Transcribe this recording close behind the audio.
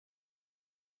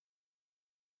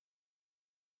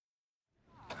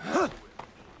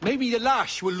Maybe the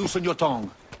lash will loosen your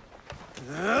tongue.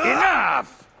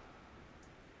 Enough!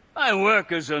 My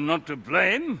workers are not to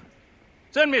blame.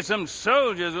 Send me some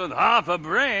soldiers with half a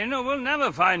brain, or we'll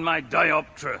never find my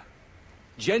dioptra.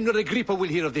 General Agrippa will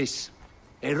hear of this.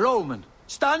 A Roman,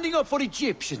 standing up for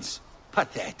Egyptians.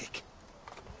 Pathetic.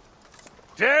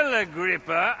 Tell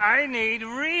Agrippa I need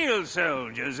real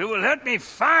soldiers who will help me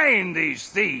find these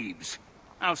thieves.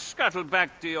 I'll scuttle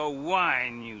back to your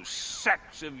wine, you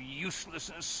sacks of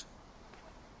uselessness.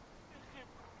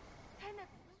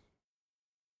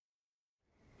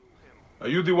 Are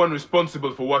you the one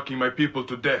responsible for working my people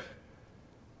to death?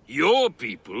 Your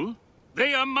people?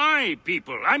 They are my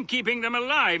people. I'm keeping them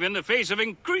alive in the face of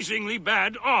increasingly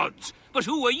bad odds. But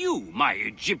who are you, my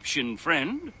Egyptian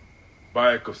friend?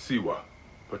 Bayek of Siwa,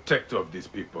 protector of these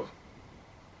people.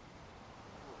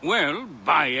 Well,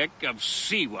 Bayek of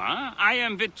Siwa, I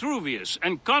am Vitruvius,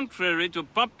 and contrary to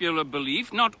popular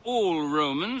belief, not all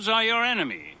Romans are your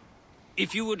enemy.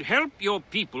 If you would help your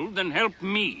people, then help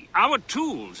me. Our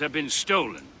tools have been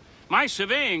stolen. My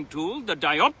surveying tool, the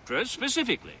dioptra,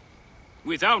 specifically.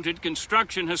 Without it,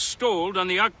 construction has stalled on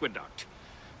the aqueduct.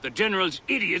 The general's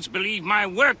idiots believe my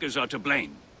workers are to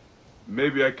blame.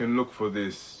 Maybe I can look for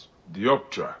this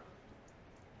dioptra.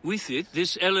 With it,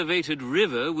 this elevated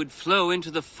river would flow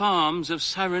into the farms of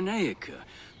Cyrenaica.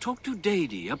 Talk to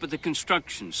Dady up at the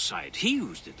construction site. He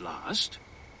used it last.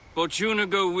 Fortuna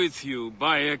go with you,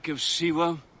 Bayek of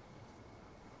Siwa.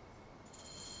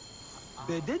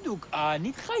 بددك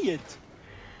نتخيط.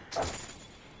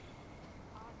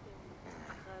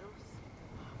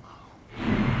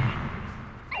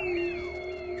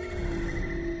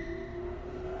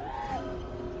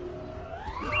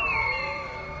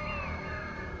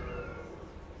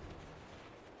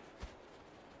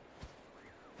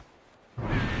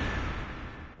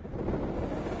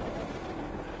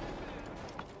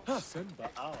 Simba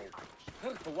ow.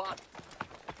 For what?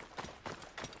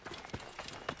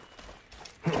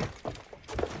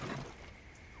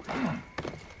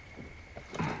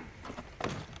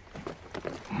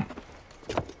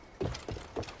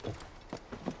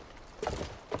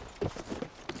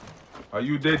 Are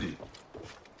you Dady?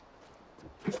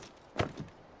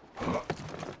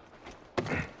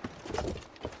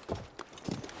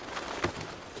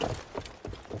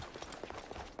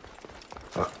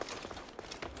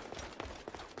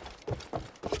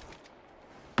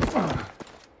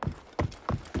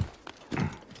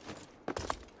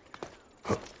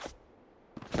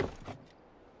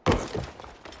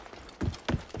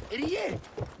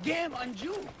 Game on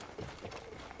you.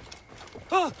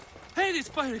 Oh, hey, this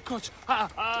pirate coach.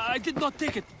 I did not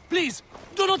take it. Please,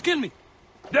 do not kill me.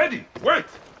 Dady, wait!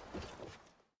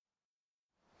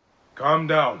 Calm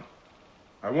down.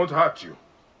 I won't hurt you.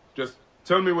 Just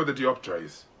tell me where the dioptra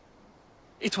is.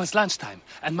 It was lunchtime,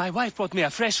 and my wife brought me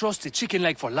a fresh roasted chicken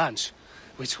leg for lunch,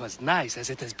 which was nice, as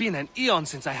it has been an eon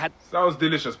since I had... Sounds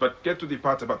delicious, but get to the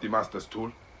part about the master's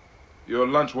tool. Your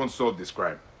lunch won't solve this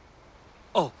crime.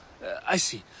 Oh, I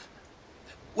see.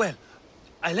 Well,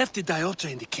 I left the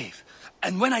dioptra in the cave,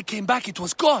 and when I came back it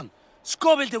was gone,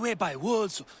 scobbled away by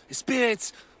wolves,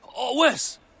 spirits, or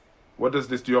worse. What does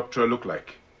this dioptra look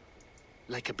like?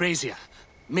 Like a brazier,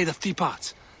 made of 3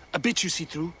 parts. A bit you see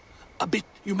through, a bit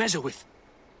you measure with.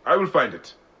 I will find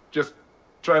it. Just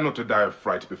try not to die of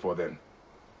fright before then.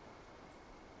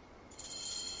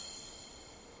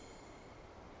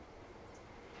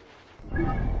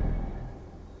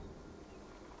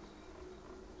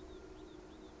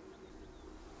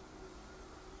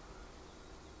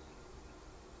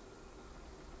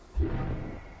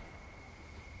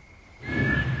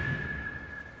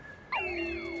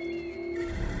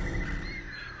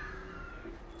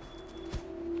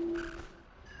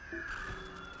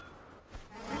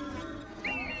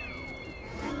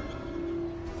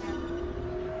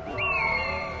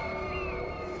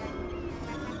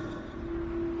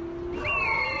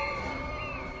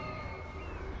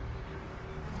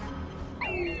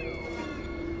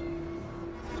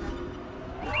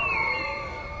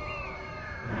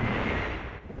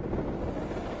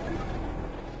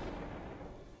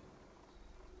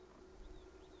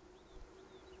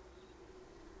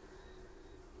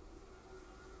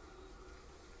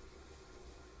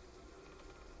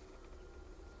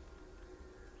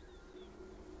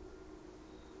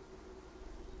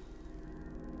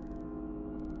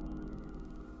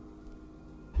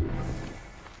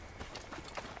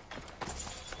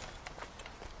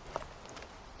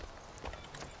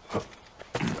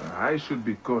 I should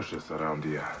be cautious around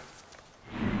here.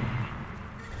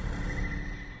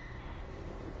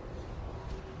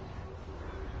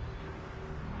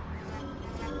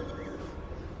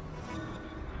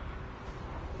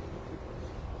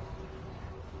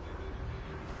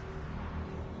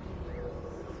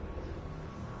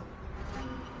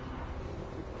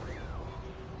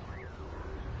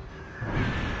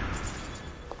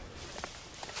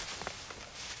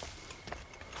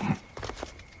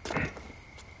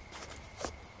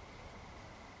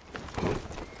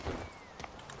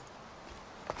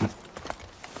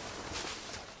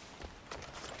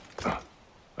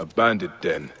 A bandit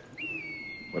den.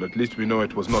 But at least we know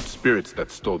it was not spirits that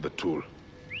stole the tool.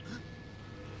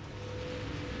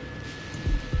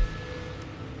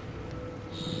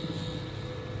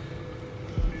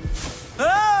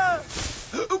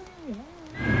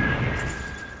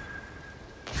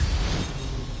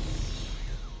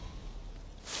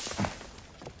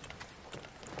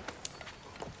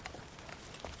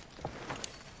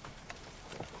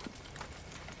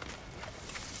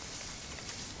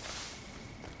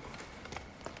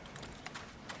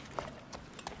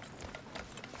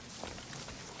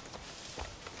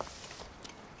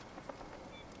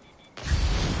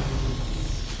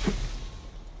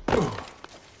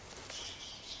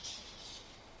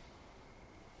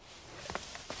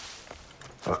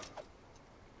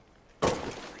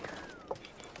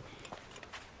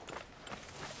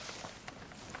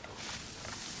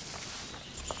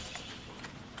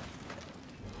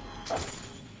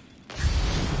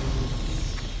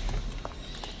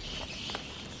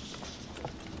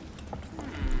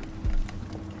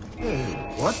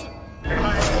 What?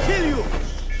 I'll kill you!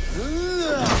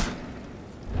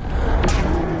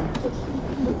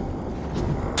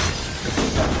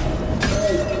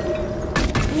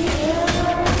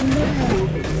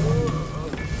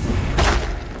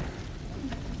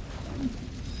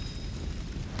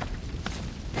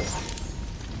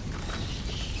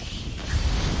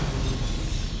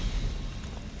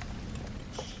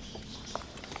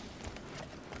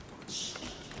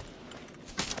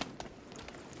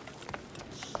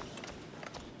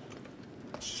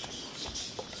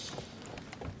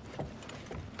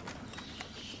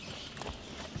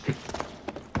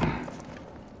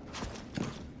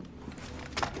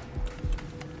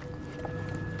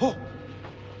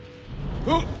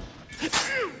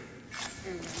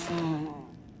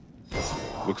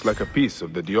 Looks like a piece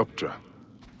of the dioptra.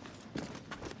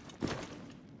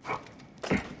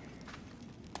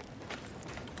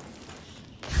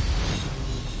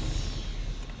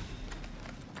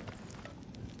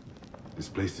 This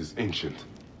place is ancient.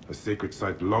 A sacred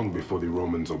site long before the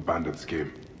Romans or bandits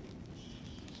came.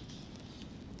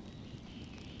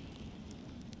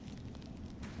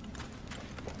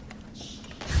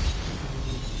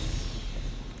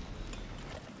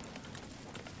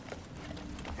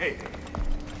 Hey!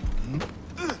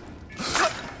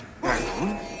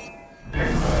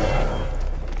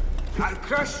 I'll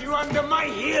crush you under my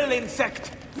heel,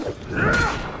 insect!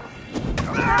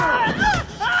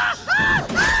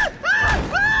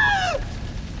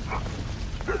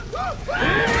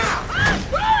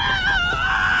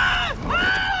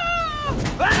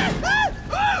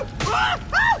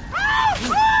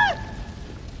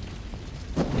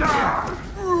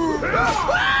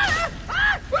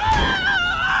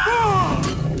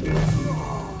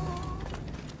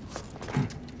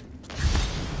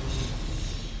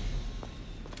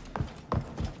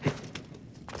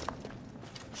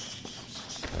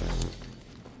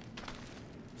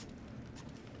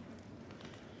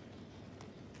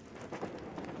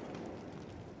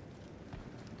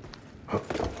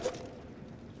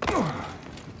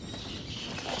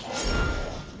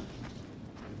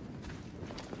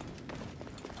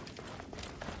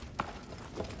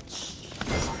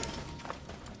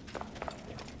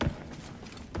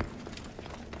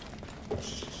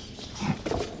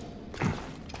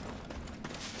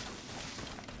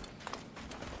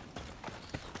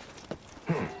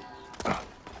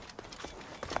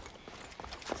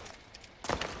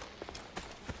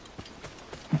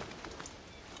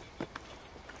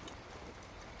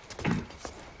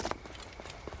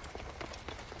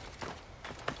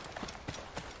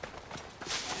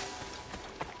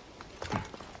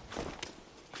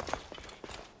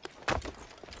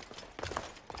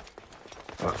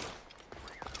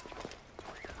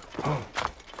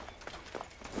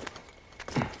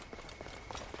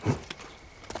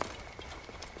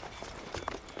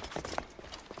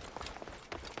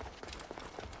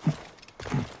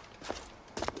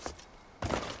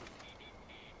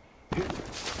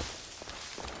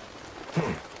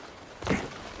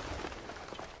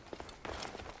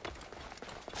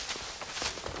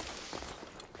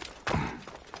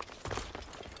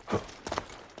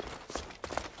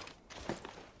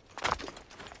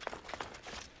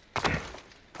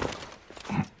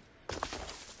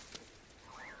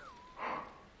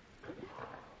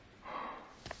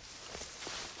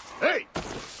 Hey!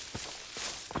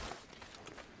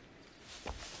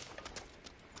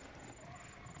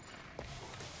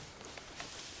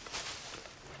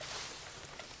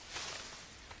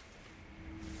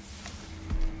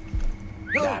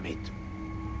 Damn it.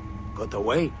 Got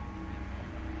away.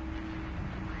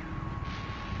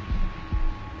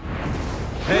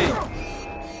 Hey!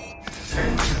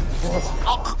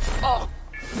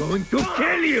 going to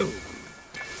kill you!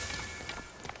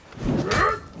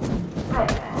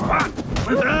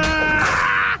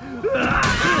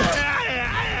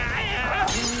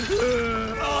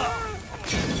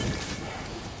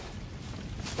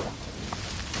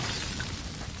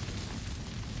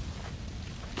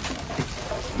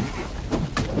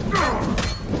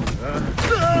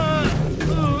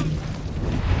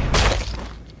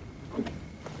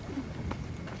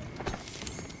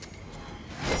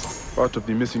 Part of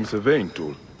the missing surveying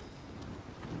tool.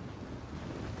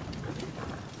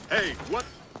 Hey, what?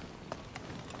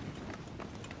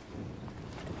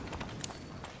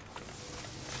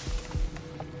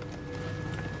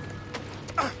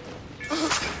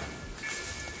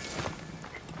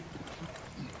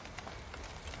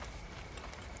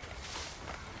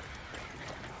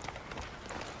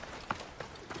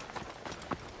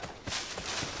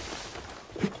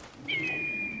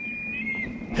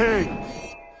 Hey!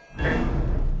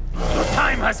 Your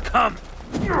time has come!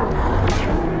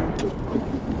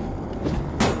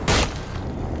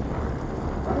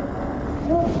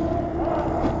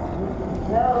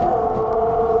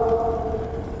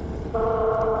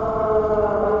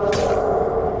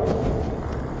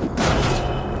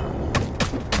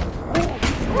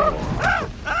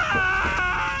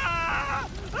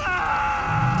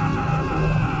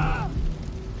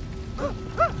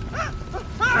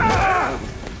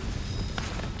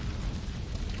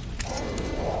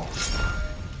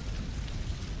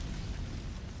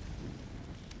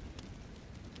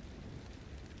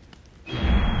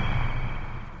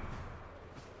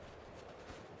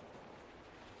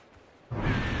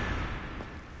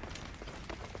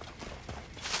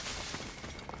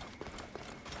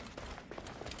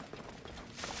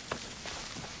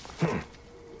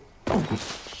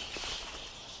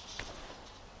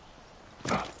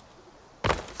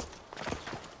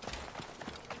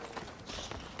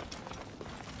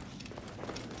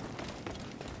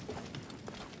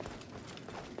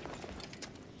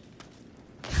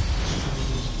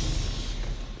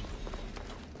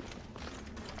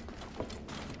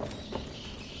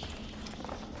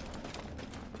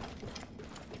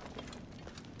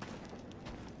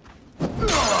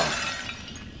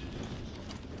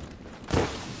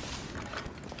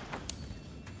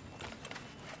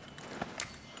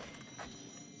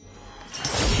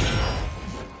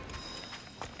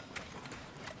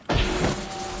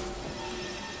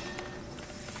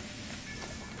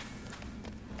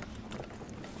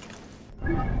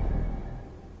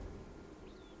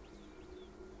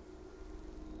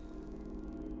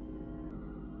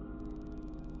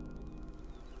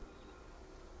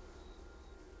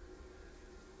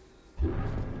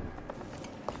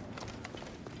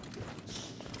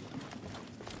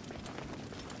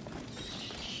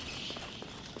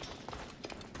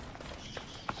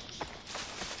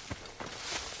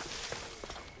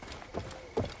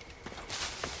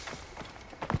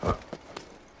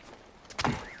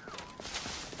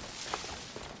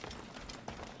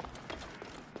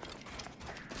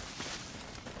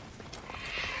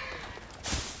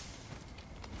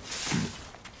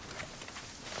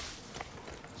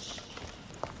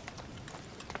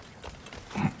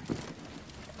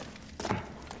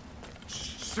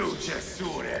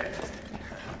 Successore!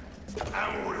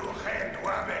 Amuru Hen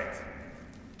Wabet!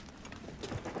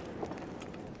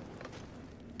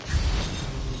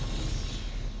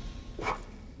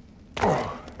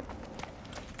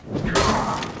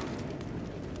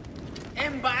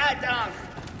 انبعات أخ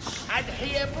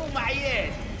أضحية بو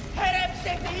معيان هرب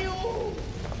سفيو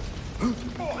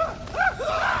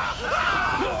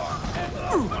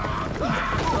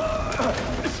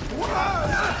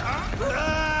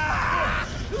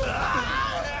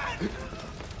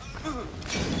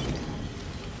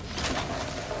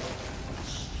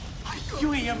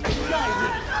You ain't a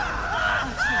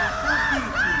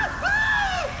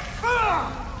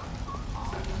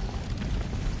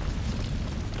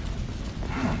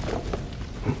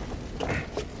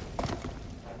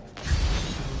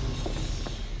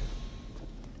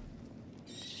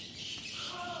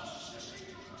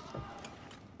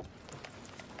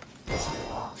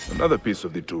Another piece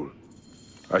of the tool.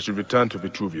 I should return to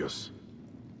Vitruvius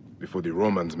before the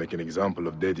Romans make an example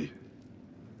of Dedi.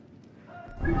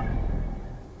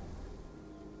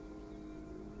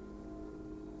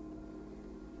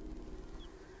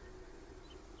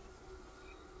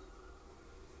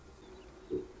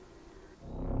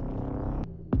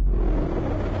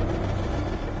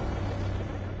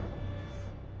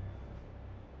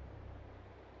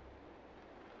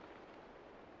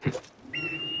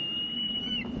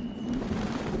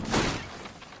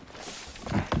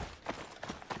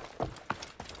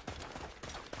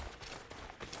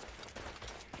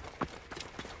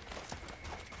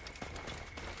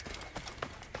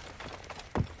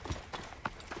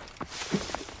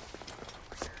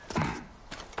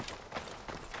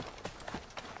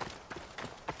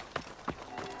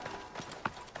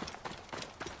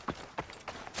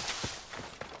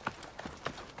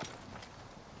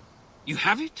 You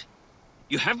have it?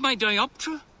 You have my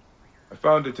dioptra? I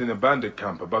found it in a bandit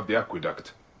camp above the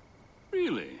aqueduct.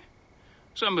 Really?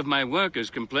 Some of my workers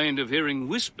complained of hearing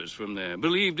whispers from there,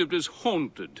 believed it was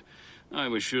haunted. I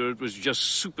was sure it was just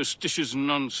superstitious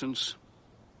nonsense.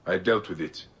 I dealt with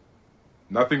it.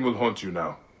 Nothing will haunt you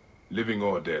now, living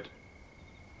or dead.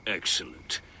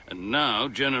 Excellent. And now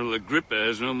General Agrippa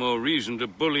has no more reason to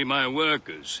bully my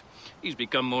workers. He's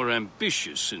become more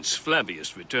ambitious since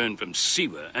Flavius returned from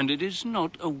Siwa, and it is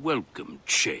not a welcome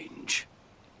change.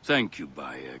 Thank you,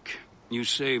 Bayek. You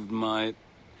saved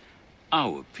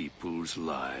our people's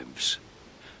lives.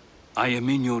 I am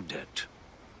in your debt.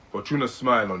 Fortuna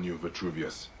smile on you,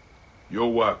 Vitruvius.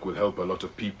 Your work will help a lot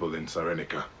of people in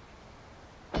Sarenica.